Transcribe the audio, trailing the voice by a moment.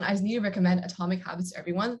I need to recommend Atomic Habits to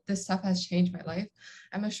everyone. This stuff has changed my life.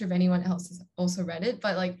 I'm not sure if anyone else has also read it,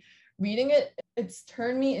 but like reading it, it's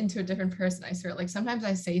turned me into a different person. I swear, like sometimes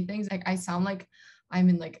I say things like I sound like I'm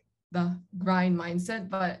in like the grind mindset,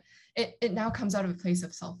 but it now comes out of a place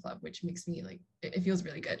of self-love, which makes me like it feels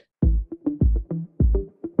really good.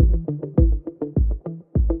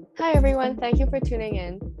 Hi, everyone. Thank you for tuning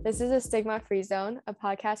in. This is a Stigma Free Zone, a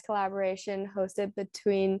podcast collaboration hosted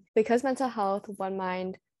between Because Mental Health, One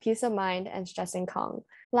Mind, Peace of Mind, and Stress and Kong.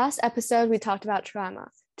 Last episode, we talked about trauma.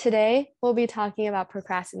 Today, we'll be talking about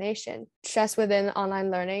procrastination. Stress within online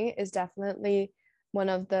learning is definitely one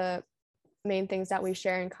of the main things that we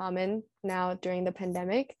share in common now during the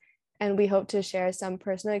pandemic, and we hope to share some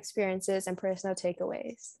personal experiences and personal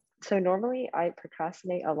takeaways. So normally I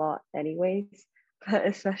procrastinate a lot anyways, but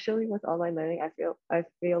especially with online learning, I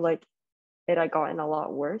feel like it had gotten a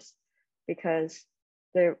lot worse because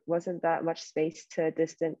there wasn't that much space to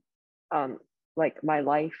distance like my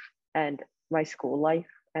life and my school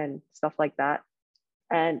life and stuff like that.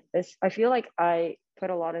 And I feel like I put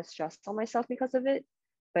a lot of stress on myself because of it.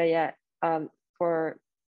 But yeah, for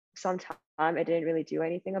some time I didn't really do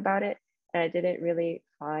anything about it, and I didn't really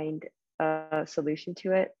find a solution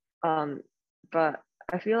to it. But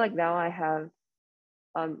I feel like now I have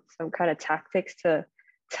some kind of tactics to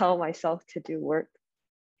tell myself to do work.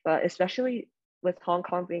 But especially with Hong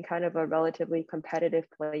Kong being kind of a relatively competitive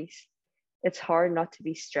place, it's hard not to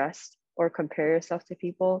be stressed or compare yourself to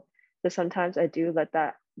people. So sometimes I do let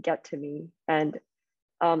that get to me. And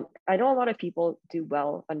I know a lot of people do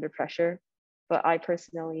well under pressure, but I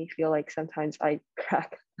personally feel like sometimes I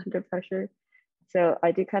crack under pressure. So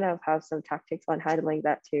I do kind of have some tactics on handling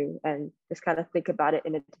that too, and just kind of think about it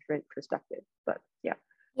in a different perspective. But yeah.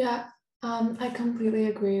 Yeah, I completely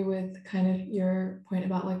agree with kind of your point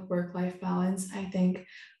about like work-life balance. I think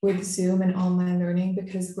with Zoom and online learning,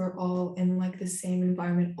 because we're all in like the same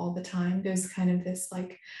environment all the time, there's kind of this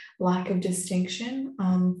like lack of distinction.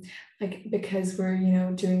 Like because we're,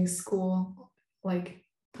 doing school like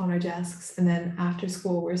on our desks, and then after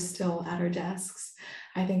school we're still at our desks.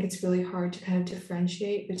 I think it's really hard to kind of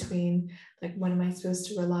differentiate between like when am I supposed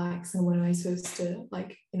to relax and when am I supposed to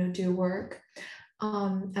like, do work.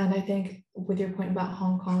 And I think with your point about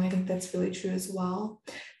Hong Kong, I think that's really true as well,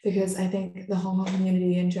 because I think the Hong Kong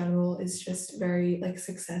community in general is just very like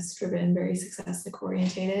success driven, very success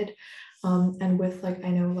orientated. And with like, I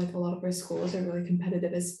know like a lot of our schools are really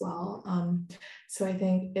competitive as well. So I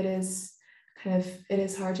think it is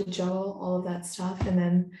hard to juggle all of that stuff. And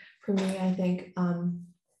then for me, I think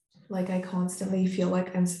like I constantly feel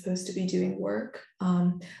like I'm supposed to be doing work.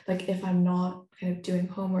 Like if I'm not kind of doing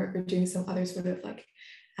homework or doing some other sort of like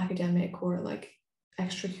academic or like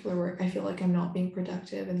extracurricular work, I feel like I'm not being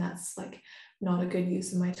productive, and that's like not a good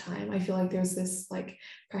use of my time. I feel like there's this like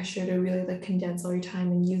pressure to really like condense all your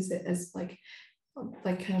time and use it as like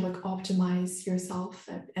kind of like optimize yourself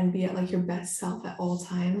and be at like your best self at all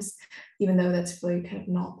times, even though that's really kind of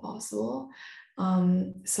not possible.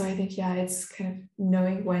 So I think, yeah, it's kind of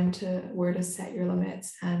knowing where to set your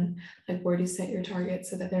limits and like where to set your targets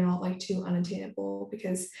so that they're not like too unattainable,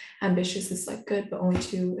 because ambitious is like good, but only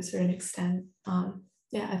to a certain extent.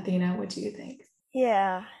 Yeah, Athena, what do you think?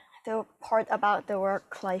 Yeah, the part about the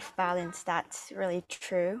work-life balance, that's really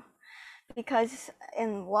true. Because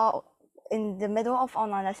in the middle of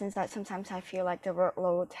online lessons, that sometimes I feel like the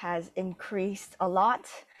workload has increased a lot,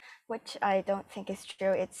 which I don't think is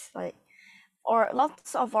true. It's like, or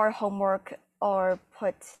lots of our homework are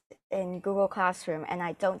put in Google Classroom, and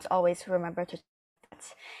I don't always remember to do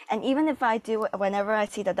that. And even if I do, whenever I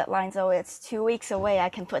see the deadlines, oh, it's 2 weeks away, I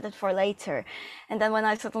can put it for later. And then when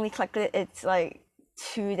I suddenly click it, it's like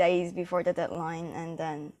 2 days before the deadline, and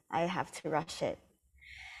then I have to rush it.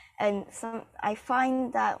 And I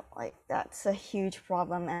find that like that's a huge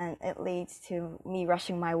problem, and it leads to me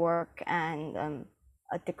rushing my work and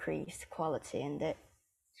a decreased quality in it.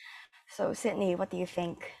 So Sydney, what do you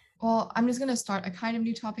think? Well, I'm just going to start a kind of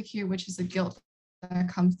new topic here, which is the guilt that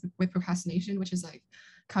comes with procrastination, which is like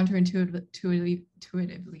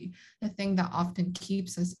counterintuitively the thing that often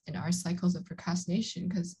keeps us in our cycles of procrastination,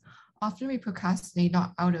 because often we procrastinate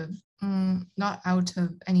not out of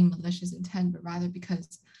any malicious intent, but rather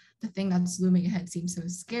because the thing that's looming ahead seems so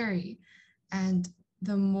scary. And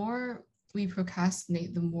the more we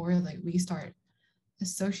procrastinate, the more like we start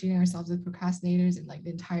associating ourselves with procrastinators, and like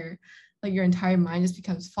your entire mind just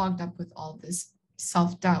becomes fogged up with all this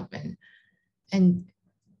self-doubt, and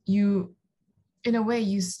you, in a way,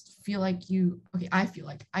 you feel like I feel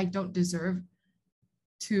like I don't deserve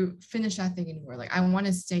to finish that thing anymore. Like I want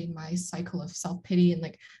to stay in my cycle of self-pity, and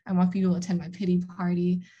like I want people to attend my pity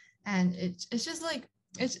party. And it's just like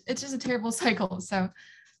it's just a terrible cycle. So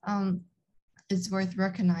it's worth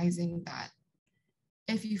recognizing that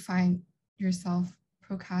if you find yourself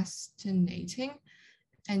procrastinating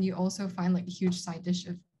and you also find like a huge side dish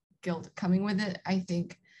of guilt coming with it, I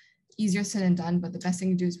think easier said than done, but the best thing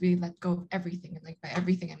to do is really let go of everything. And like by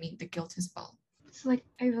everything, I mean the guilt as well. So like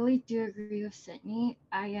I really do agree with Sydney.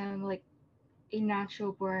 I am like a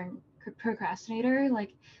natural born procrastinator.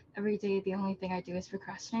 Like every day, the only thing I do is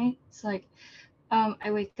procrastinate. So like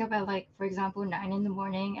I wake up at like, for example, 9 in the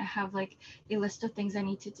morning. I have like a list of things I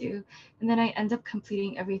need to do, and then I end up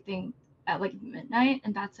completing everything at like midnight,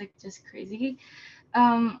 and that's like just crazy.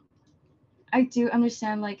 Um, I do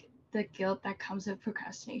understand like the guilt that comes with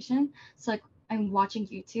procrastination. So like I'm watching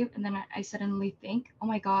YouTube and then I suddenly think, oh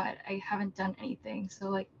my God, I haven't done anything. So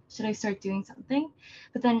like, should I start doing something?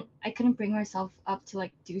 But then I couldn't bring myself up to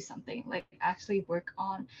like do something, like actually work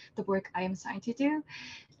on the work I am assigned to do.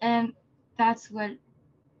 And that's what,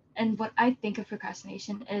 and what I think of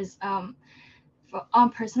procrastination is on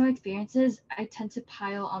personal experiences, I tend to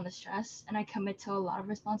pile on the stress and I commit to a lot of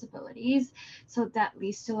responsibilities. So that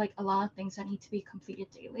leads to like a lot of things that need to be completed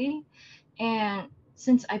daily. And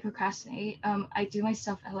since I procrastinate, I do my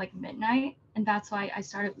stuff at like midnight, and that's why I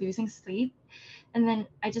started losing sleep. And then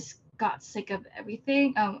I just got sick of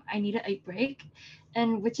everything. I needed a break,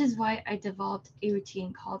 and which is why I developed a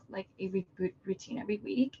routine called like a reboot routine every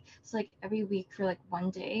week. So like every week for like 1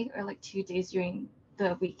 day or like 2 days during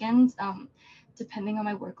the weekends, depending on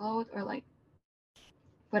my workload or like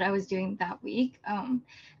what I was doing that week,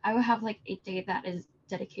 I would have like a day that is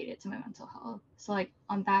dedicated to my mental health. So like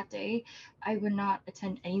on that day, I would not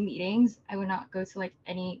attend any meetings. I would not go to like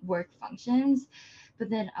any work functions, but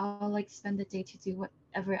then I'll like spend the day to do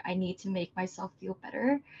whatever I need to make myself feel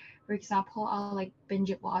better. For example, I'll like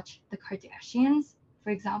binge watch the Kardashians, for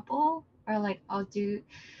example, or like I'll do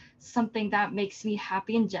something that makes me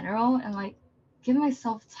happy in general and like give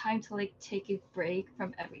myself time to like take a break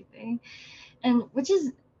from everything. And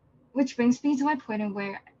which brings me to my point in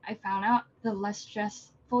where I found out the less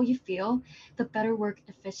stressful you feel, the better work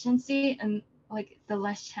efficiency and like the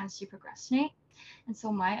less chance you procrastinate. And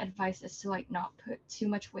so my advice is to like not put too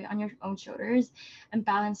much weight on your own shoulders and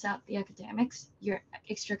balance out the academics, your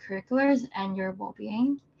extracurriculars, and your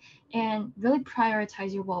well-being. And really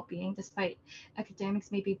prioritize your well-being despite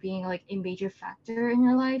academics maybe being like a major factor in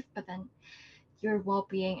your life, but then your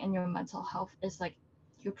well-being and your mental health is like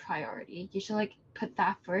your priority. You should like put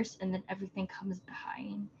that first and then everything comes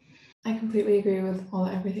behind. I completely agree with all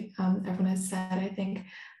everything everyone has said. I think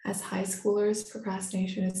as high schoolers,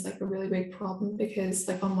 procrastination is like a really big problem because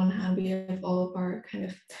like on one hand we have all of our kind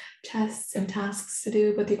of tests and tasks to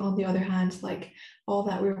do, but on the other hand, like all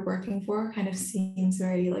that we're working for kind of seems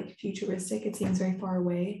very like futuristic. It seems very far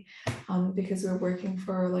away because we're working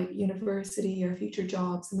for like university or future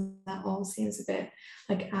jobs, and that all seems a bit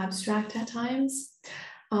like abstract at times.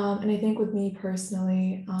 And I think with me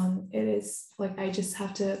personally, it is like I just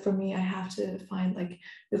have to, for me, I have to find like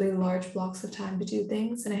really large blocks of time to do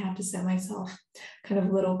things, and I have to set myself kind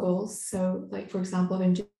of little goals. So, like for example, if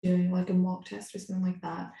I'm doing like a mock test or something like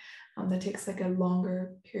that, that takes like a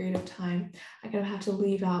longer period of time, I kind of have to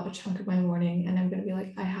leave out a chunk of my morning, and I'm going to be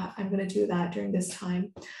like, I'm going to do that during this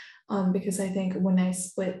time, because I think when I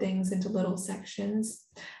split things into little sections,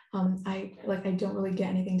 I don't really get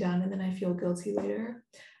anything done, and then I feel guilty later.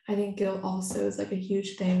 I think guilt also is like a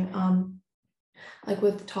huge thing. Like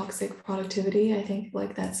with toxic productivity, I think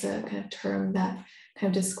like that's a kind of term that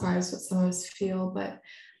kind of describes what some of us feel, but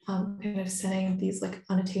kind of setting these like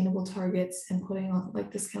unattainable targets and putting on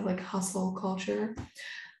like this kind of like hustle culture.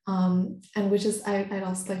 And which is, I'd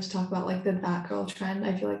also like to talk about like the that girl trend.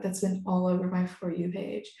 I feel like that's been all over my For You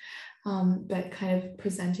page. But kind of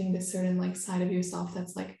presenting this certain like side of yourself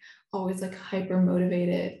that's like always like hyper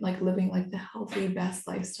motivated, like living like the healthy best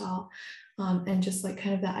lifestyle, and just like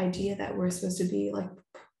kind of the idea that we're supposed to be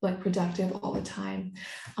like productive all the time,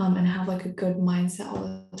 and have like a good mindset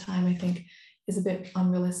all the time, I think is a bit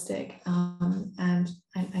unrealistic. And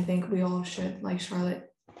I think we all should, like Charlotte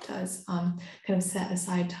does, kind of set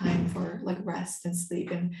aside time for like rest and sleep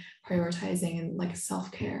and prioritizing and like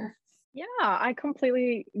self-care. Yeah, I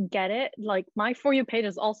completely get it. Like my For You page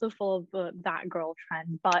is also full of that girl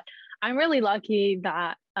trend, but I'm really lucky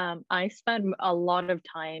that I spend a lot of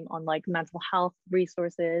time on like mental health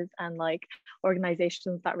resources and like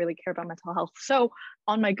organizations that really care about mental health. So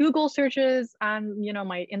on my Google searches and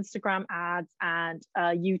my Instagram ads and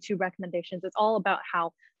YouTube recommendations, it's all about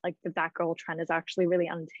how like that girl trend is actually really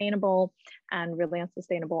unattainable and really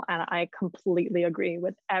unsustainable. And I completely agree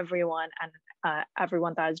with everyone and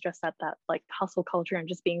everyone that has just said that like hustle culture and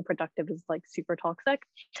just being productive is like super toxic.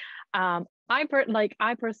 I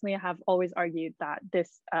personally have always argued that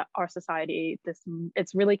this our society,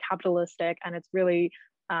 it's really capitalistic and it's really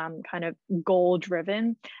kind of goal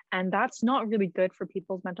driven, and that's not really good for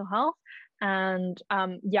people's mental health. And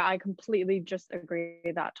yeah, I completely just agree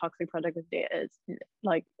that toxic productivity is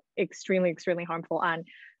like extremely harmful. And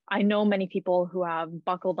I know many people who have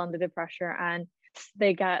buckled under the pressure and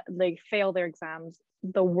they fail their exams.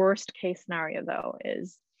 The worst case scenario though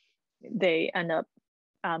is they end up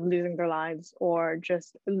losing their lives, or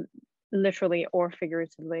just literally or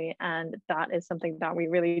figuratively, and that is something that we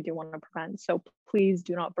really do want to prevent. So please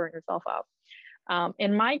do not burn yourself out.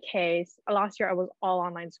 In my case, last year I was all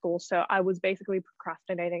online school, so I was basically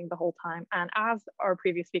procrastinating the whole time. And as our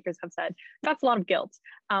previous speakers have said, that's a lot of guilt.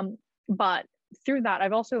 But through that,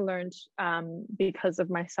 I've also learned, because of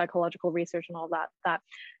my psychological research and all that, that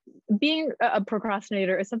being a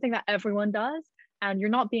procrastinator is something that everyone does, and you're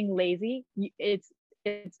not being lazy. It's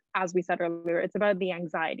as we said earlier, it's about the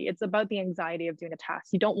anxiety. It's about the anxiety of doing a task.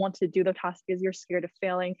 You don't want to do the task because you're scared of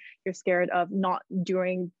failing. You're scared of not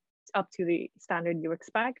doing up to the standard you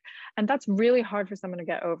expect. And that's really hard for someone to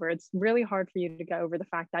get over. It's really hard for you to get over the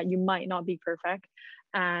fact that you might not be perfect.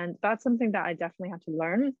 And that's something that I definitely had to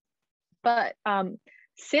learn. But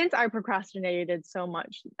since I procrastinated so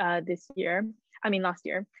much last year,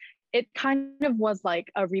 it kind of was like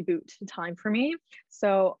a reboot time for me.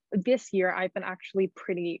 So this year I've been actually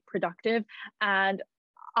pretty productive, and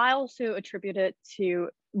I also attribute it to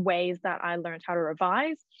ways that I learned how to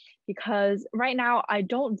revise, because right now I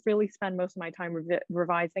don't really spend most of my time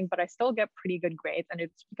revising, but I still get pretty good grades. And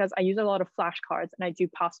it's because I use a lot of flashcards and I do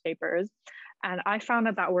past papers. And I found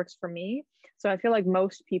that works for me. So I feel like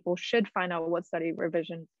most people should find out what study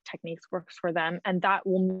revision techniques works for them. And that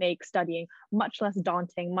will make studying much less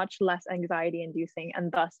daunting, much less anxiety inducing,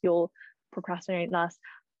 and thus you'll procrastinate less.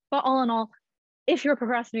 But all in all, if you're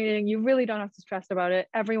procrastinating, you really don't have to stress about it.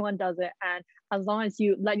 Everyone does it. And as long as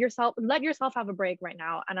you let yourself have a break right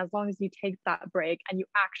now, and as long as you take that break and you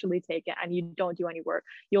actually take it and you don't do any work,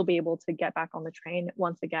 you'll be able to get back on the train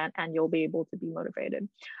once again, and you'll be able to be motivated.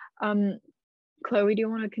 Chloe, do you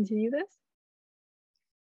want to continue this?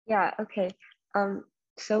 Yeah, okay.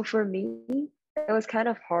 So for me, it was kind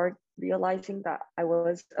of hard realizing that I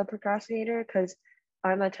was a procrastinator, because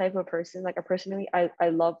I'm a type of person, like personally, I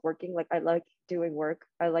love working. Like I like doing work.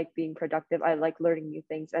 I like being productive. I like learning new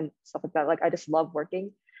things and stuff like that. Like I just love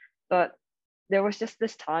working. But there was just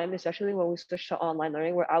this time, especially when we switched to online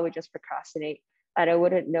learning, where I would just procrastinate and I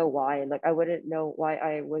wouldn't know why. Like I wouldn't know why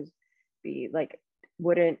I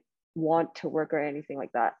wouldn't want to work or anything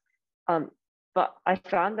like that. But I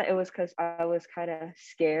found that it was because I was kind of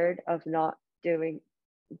scared of not doing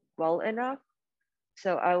well enough.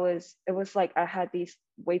 So it was like I had these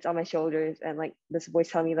weights on my shoulders, and like this voice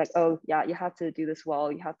telling me like, oh yeah, you have to do this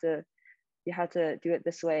well, you have to do it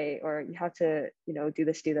this way, or you have to, do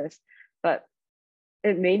this. But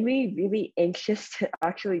it made me really anxious to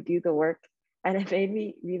actually do the work, and it made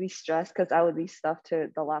me really stressed because I would leave stuff to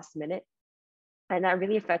the last minute, and that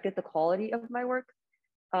really affected the quality of my work.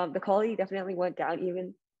 The quality definitely went down.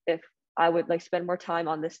 Even if I would like spend more time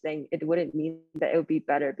on this thing, it wouldn't mean that it would be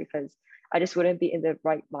better, because I just wouldn't be in the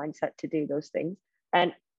right mindset to do those things.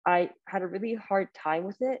 And I had a really hard time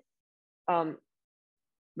with it.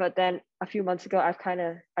 But then a few months ago, in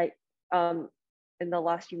the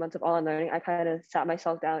last few months of online learning, I kind of sat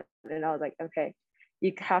myself down and I was like, okay,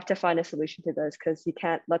 you have to find a solution to this, because you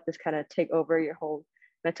can't let this kind of take over your whole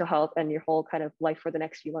mental health and your whole kind of life for the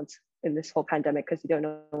next few months in this whole pandemic, because you don't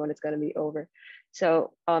know when it's going to be over.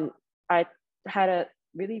 So I had a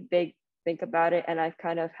really big think about it, and I've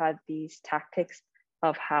kind of had these tactics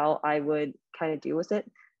of how I would kind of deal with it.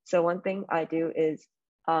 So one thing I do is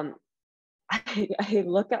I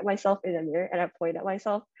look at myself in the mirror and I point at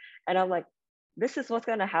myself and I'm like, this is what's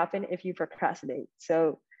going to happen if you procrastinate.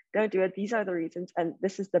 So don't do it. These are the reasons, and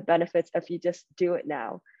this is the benefits if you just do it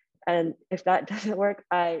now. And if that doesn't work,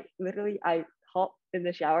 I hop in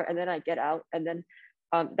the shower and then I get out, and then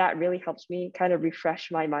that really helps me kind of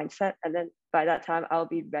refresh my mindset. And then by that time, I'll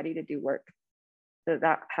be ready to do work. So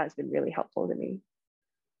that has been really helpful to me.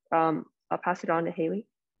 I'll pass it on to Haley.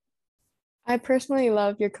 I personally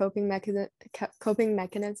love your coping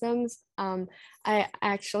mechanisms. I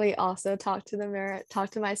actually also talk to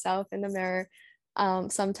myself in the mirror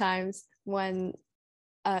sometimes when,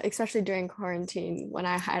 especially during quarantine, when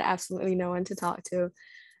I had absolutely no one to talk to.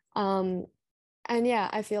 And yeah,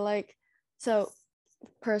 I feel like, so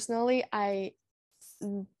personally,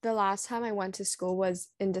 the last time I went to school was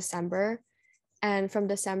in December, and from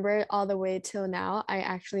December all the way till now, I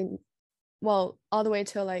actually well, all the way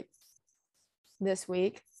till like this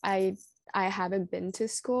week, I haven't been to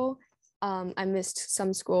school. I missed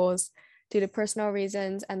some schools due to personal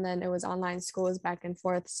reasons, and then it was online schools back and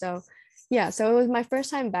forth. So yeah, so it was my first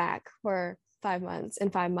time back for 5 months,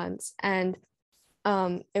 and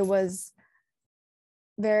it was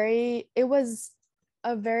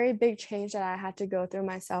a very big change that I had to go through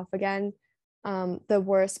myself again. The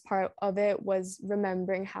worst part of it was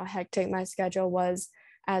remembering how hectic my schedule was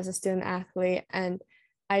as a student athlete, and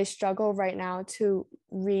I struggle right now to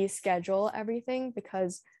reschedule everything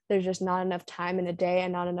because there's just not enough time in a day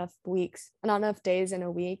and not enough days in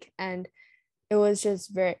a week. And it's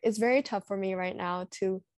very tough for me right now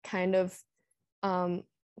to kind of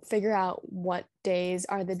figure out what days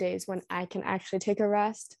are the days when I can actually take a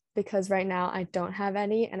rest, because right now I don't have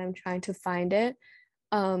any and I'm trying to find it.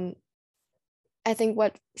 I think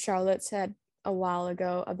what Charlotte said a while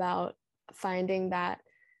ago about finding that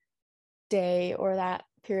day or that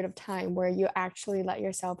period of time where you actually let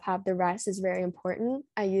yourself have the rest is very important.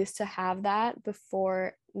 I used to have that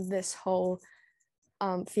before this whole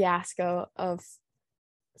fiasco of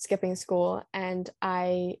skipping school, and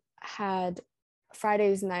I had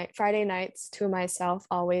Friday nights to myself,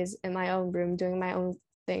 always in my own room doing my own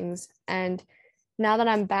things. And now that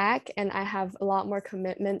I'm back and I have a lot more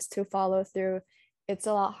commitments to follow through, it's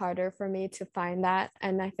a lot harder for me to find that.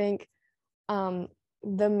 And I think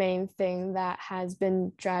the main thing that has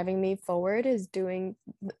been driving me forward is being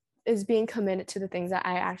committed to the things that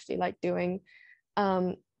I actually like doing.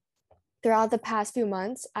 Throughout the past few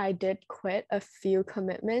months, I did quit a few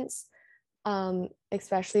commitments,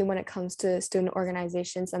 especially when it comes to student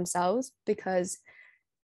organizations themselves, because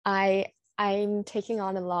I'm taking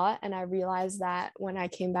on a lot, and I realized that when I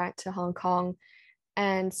came back to Hong Kong.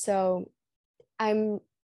 And so I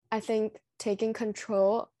think taking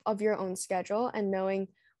control of your own schedule and knowing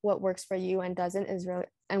what works for you and doesn't is really,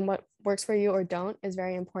 and what works for you or don't is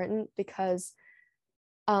very important, because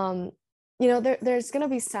there's going to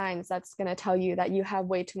be signs that's going to tell you that you have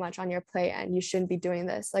way too much on your plate and you shouldn't be doing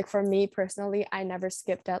this. Like for me personally, I never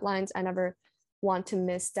skip deadlines. I never want to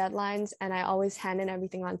miss deadlines, and I always hand in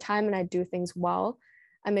everything on time, and I do things well.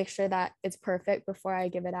 I make sure that it's perfect before I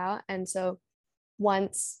give it out. And so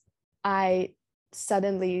once I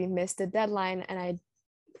suddenly missed a deadline and I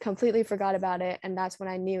completely forgot about it, and that's when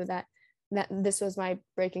I knew that this was my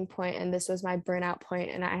breaking point and this was my burnout point,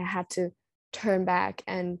 and I had to turn back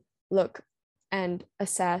and look and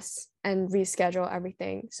assess and reschedule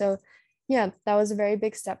everything. So yeah, that was a very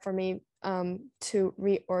big step for me, to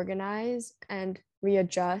reorganize and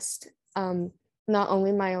readjust, not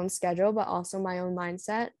only my own schedule but also my own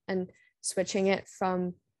mindset, and switching it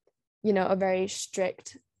from a very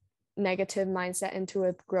strict negative mindset into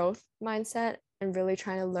a growth mindset, and really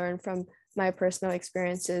trying to learn from my personal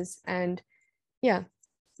experiences, and yeah,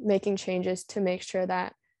 making changes to make sure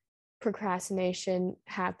that procrastination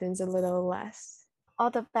happens a little less. All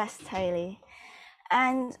the best, Hailey.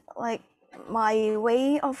 And like my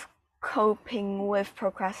way of coping with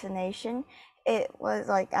procrastination, it was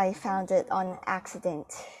like I found it on accident.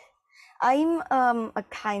 I'm a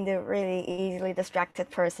kind of really easily distracted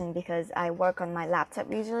person because I work on my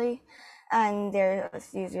laptop usually, and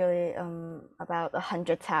there's usually about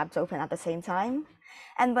 100 tabs open at the same time.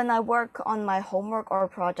 And when I work on my homework or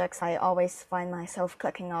projects, I always find myself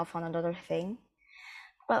clicking off on another thing.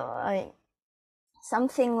 But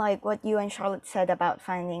something like what you and Charlotte said about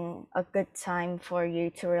finding a good time for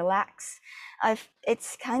you to relax,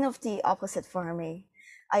 it's kind of the opposite for me.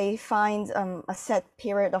 I find a set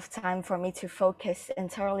period of time for me to focus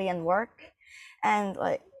entirely on work, and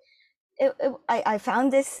like I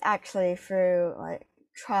found this actually through like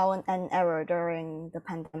trial and error during the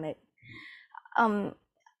pandemic.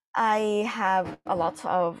 I have a lot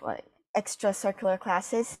of like extracurricular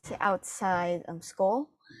classes outside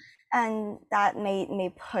school, and that made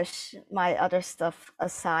me push my other stuff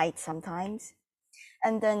aside sometimes.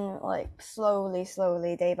 And then like slowly,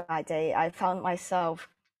 day by day, I found myself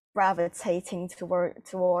gravitating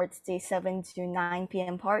towards the 7 to 9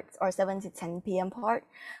 p.m. part, or 7 to 10 p.m. part,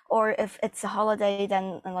 or if it's a holiday,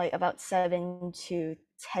 then like about 7 to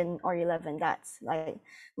 10 or 11. That's like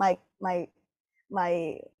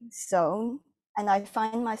my zone. And I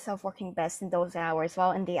find myself working best in those hours,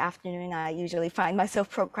 while in the afternoon I usually find myself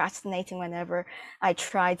procrastinating whenever I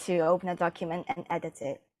try to open a document and edit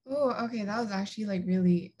it. Oh, okay, that was actually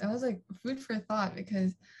that was like food for thought,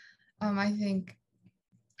 because I think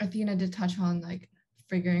Athena did touch on like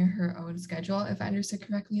figuring her own schedule, if I understood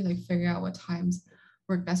correctly, like figuring out what times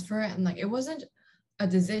work best for her. And like it wasn't a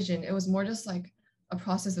decision, it was more just like a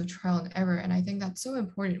process of trial and error. And I think that's so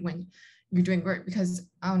important when you're doing work. Because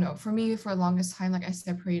I don't know, for me, for the longest time, like I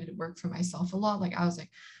separated work from myself a lot. Like I was like,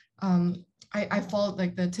 I followed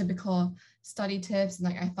like the typical study tips, and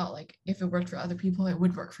like I thought like if it worked for other people, it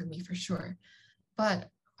would work for me for sure. But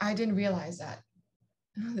I didn't realize that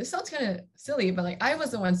this sounds kind of silly, but like I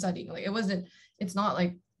was the one studying. Like it's not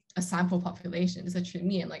like a sample population, it's literally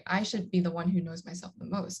me. And like I should be the one who knows myself the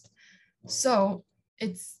most. So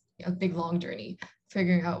it's a big long journey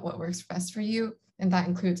figuring out what works best for you. And that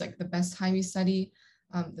includes like the best time you study,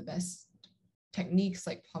 the best techniques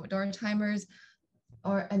like Pomodoro timers,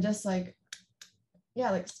 and just like,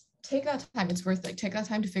 yeah, like take that time. It's worth like take that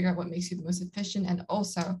time to figure out what makes you the most efficient, and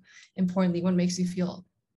also importantly, what makes you feel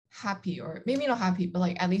happy, or maybe not happy, but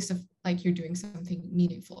like at least if like you're doing something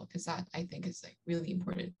meaningful, because that I think is like really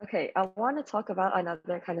important. Okay, I want to talk about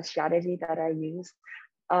another kind of strategy that I use.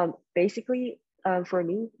 Basically, for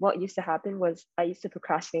me, what used to happen was I used to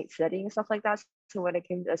procrastinate studying and stuff like that. So when it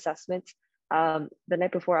came to assessments, the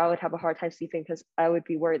night before I would have a hard time sleeping because I would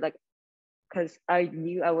be worried, like, because I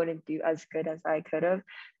knew I wouldn't do as good as I could have.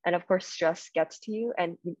 And of course, stress gets to you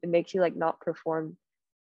and it makes you like not perform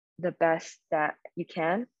the best that you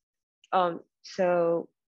can. So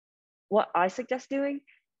what I suggest doing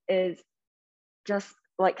is just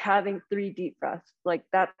like having 3 deep breaths. Like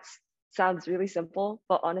that sounds really simple,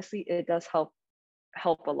 but honestly, it does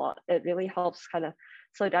help a lot. It really helps kind of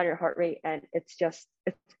slow down your heart rate, and it's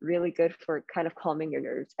really good for kind of calming your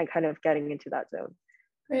nerves and kind of getting into that zone.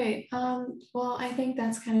 Great. Well, I think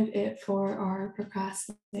that's kind of it for our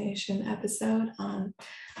procrastination episode.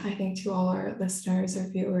 I think to all our listeners or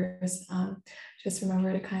viewers, just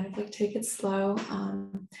remember to kind of like take it slow.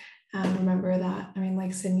 And remember that, I mean,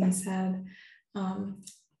 like Sydney said,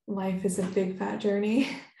 life is a big fat journey.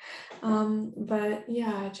 But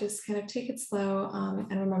yeah, just kind of take it slow,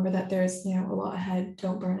 and remember that there's, you know, a lot ahead.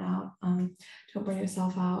 Don't burn out, don't burn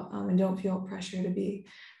yourself out, and don't feel pressure to be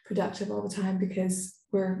productive all the time, because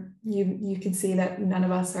you can see that none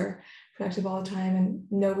of us are productive all the time, and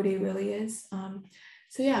nobody really is.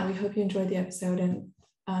 So yeah, we hope you enjoyed the episode, and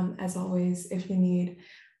as always, if you need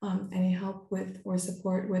any help with or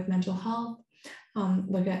support with mental health,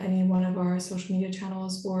 look at any one of our social media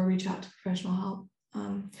channels or reach out to professional help.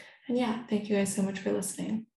 And yeah, thank you guys so much for listening.